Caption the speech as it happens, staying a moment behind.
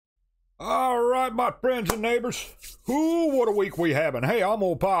All right, my friends and neighbors. Ooh, what a week we having. Hey, I'm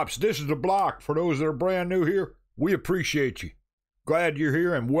Old Pops. This is the block. For those that are brand new here, we appreciate you. Glad you're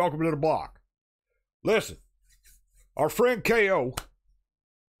here and welcome to the block. Listen, our friend KO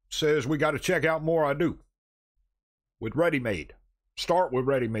says we got to check out more I Do with Readymade. Start with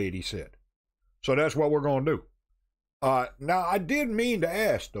Readymade, he said. So that's what we're going to do. Now, I did mean to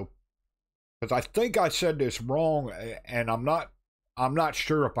ask, though, because I think I said this wrong, and I'm not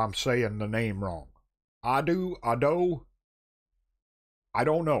sure if I'm saying the name wrong. I don't know.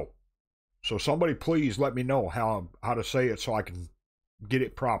 So somebody please let me know how to say it so I can get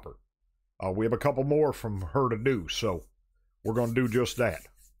it proper. We have a couple more from her to do, so we're going to do just that.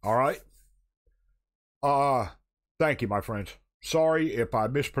 All right? Thank you, my friends. Sorry if I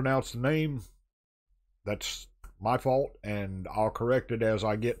mispronounced the name. That's my fault, and I'll correct it as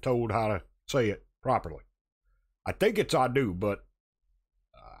I get told how to say it properly. I think it's I Do, but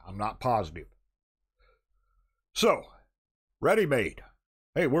I'm not positive. So, Readymade.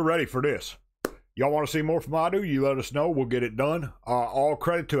 Hey, we're ready for this. Y'all want to see more from I Do? You let us know. We'll get it done. All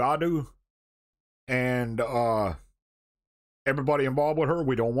credit to I Do and everybody involved with her.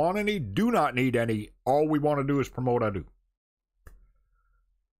 We don't want any. Do not need any. All we want to do is promote I Do.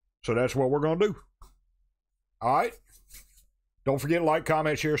 So that's what we're going to do. All right? Don't forget, like,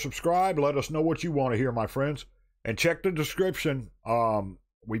 comment, share, subscribe. Let us know what you want to hear, my friends. And check the description.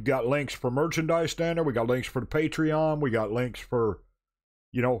 We've got links for merchandise down there. We got links for the Patreon. We got links for,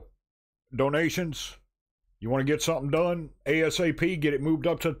 donations. You want to get something done ASAP, get it moved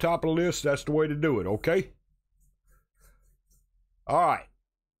up to the top of the list. That's the way to do it, okay? All right.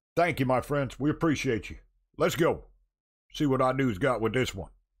 Thank you, my friends. We appreciate you. Let's go. See what I Do's got with this one.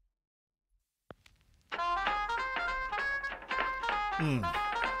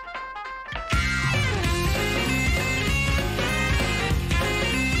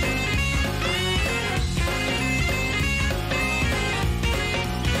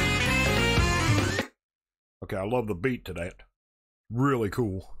 Okay, I love the beat to that. Really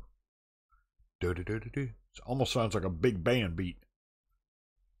cool. It almost sounds like a big band beat.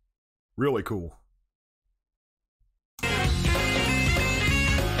 Really cool.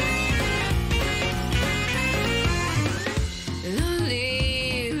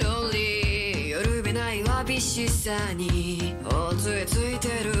 Lonely, lonely 夜べないわびしさにおつえついて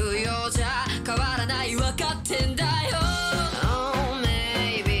るようじゃ変わらないわかってんだよ Oh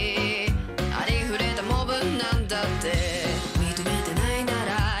maybe ありふれたモブなんだって認めてないな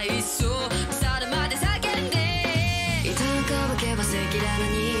らいっそ腐るまで叫んでいたんかわけば赤裸々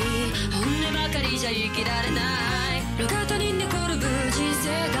に本音ばかりじゃ生きられない路肩に寝転ぶ人生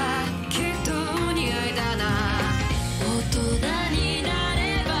がきっと似合いだな大人にな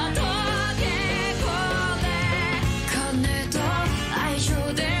れば溶け込んで金と愛情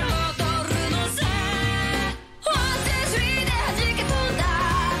で踊るのさ One, two, three で弾け飛んだ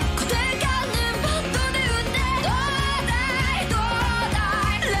固定観念バットで打ってどうだいどうだ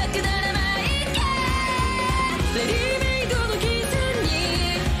い楽ならばいいけレディメイドの犠牲に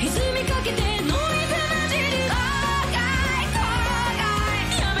歪みかけてノイズ混じる後悔後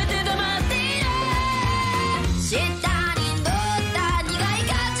悔やめて黙っていれ下に乗った苦い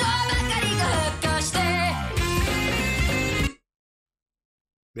感情ばかりが発火して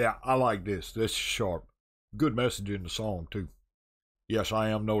Yeah, I like this. This is sharp. Good message in the song, too. Yes, I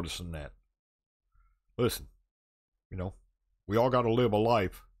am noticing that. Listen, we all got to live a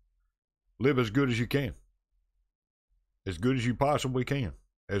life. Live as good as you can. As good as you possibly can.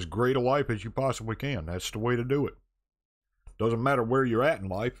 As great a life as you possibly can. That's the way to do it. Doesn't matter where you're at in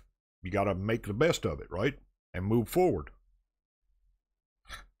life. You got to make the best of it, right? And move forward.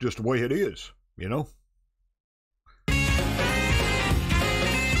 Just the way it is,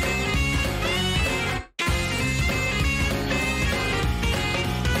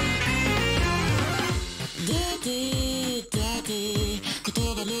 Daddy, Daddy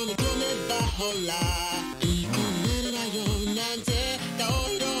言葉飲み込めばほらいい子になるなよなんて顔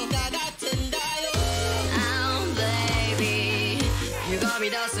色が上がってんだよ Oh baby 歪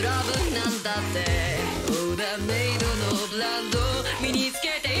み出すラブなんだってオーダーメイドのブランド身につ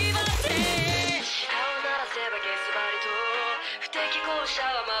けて今って顔ならせばゲスバリと不適合者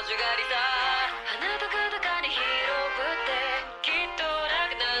は魔女狩りさ花とかとかに広ぶってきっと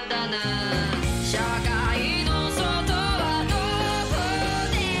楽なんだな社会の外はどこ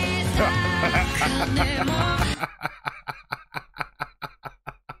でさ金も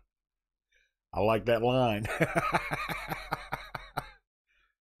I like that line.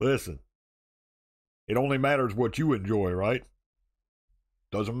 Listen, it only matters what you enjoy, right?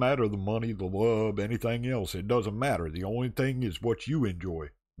 Doesn't matter the money, the love, anything else. It doesn't matter. The only thing is what you enjoy.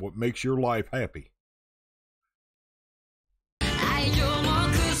 what makes your life happy. 愛情も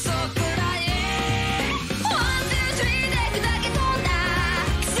クソくらい One, two, three で砕け飛んだ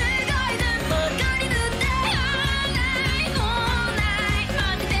すごいねばかり塗ってないもうない待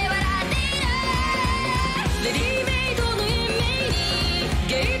ってて笑っているレディメイドの運命に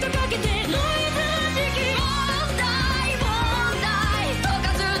ゲートかけてノイズ弾き問題問題とか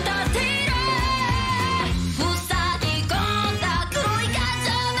ず立っている塞ぎ込んだ黒い感情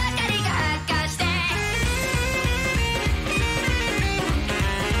ばかりが発火して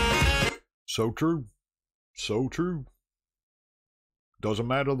So true. So true. Doesn't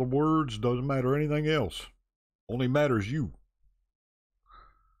matter the words, doesn't matter anything else. Only matters you.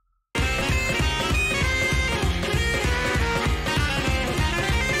 な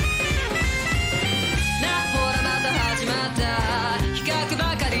ほらまた始まった比較ば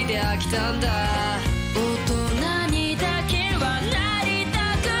かりで飽きたんだ大人にだけはなりた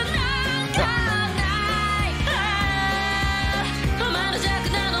くなんかないママの弱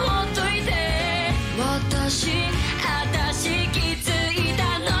なのほっといて私気づいた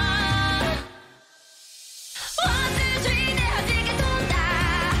の One, two, three で弾け飛んだ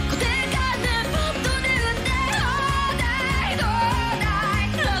固定観念ポットで打ってどうだいどうだ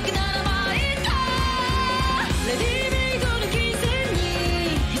いろくならばいいかレディメイドの金銭に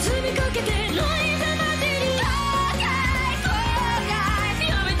歪みかけてノイズ混じり後悔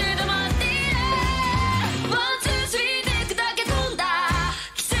やめて黙っている One, two, three で砕け飛んだ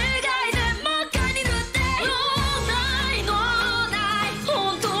既成概念真っ赤に塗って脳内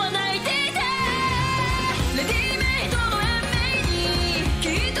本当は泣いていてレディメイドの運命にき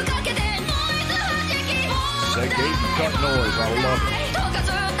っとかけてノイズ弾き問 That 題 gate and cut noise, I love it. とか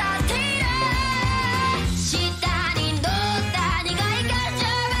ず立っている下に乗った苦い感情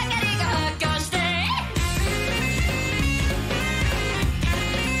ばかりが発火して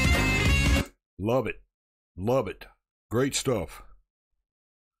Love it. Love it. Great stuff.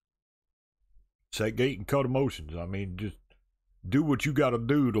 It's that gate and cut emotions. I mean, just do what you got to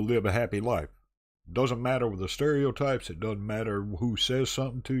do to live a happy life. Doesn't matter with the stereotypes. It doesn't matter who says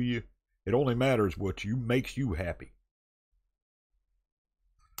something to you. It only matters what makes you happy.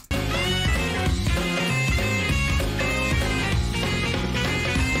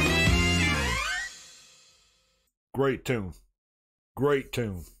 Great tune. Great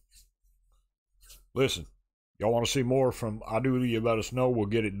tune. Listen, y'all want to see more from I Do You Let Us Know, we'll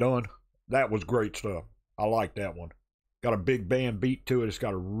get it done. That was great stuff. I like that one. Got a big band beat to it. It's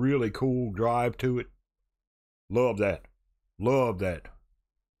got a really cool drive to it. Love that. Love that.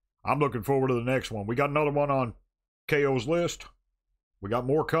 I'm looking forward to the next one. We got another one on KO's list. We got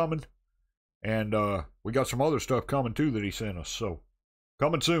more coming. And we got some other stuff coming too that he sent us. So,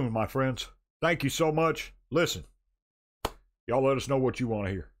 coming soon, my friends. Thank you so much. Listen, y'all let us know what you want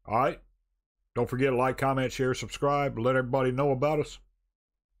to hear. All right? Don't forget to like, comment, share, subscribe. Let everybody know about us.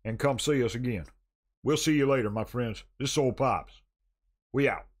 And come see us again. We'll see you later, my friends. This is Old Pops. We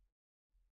out.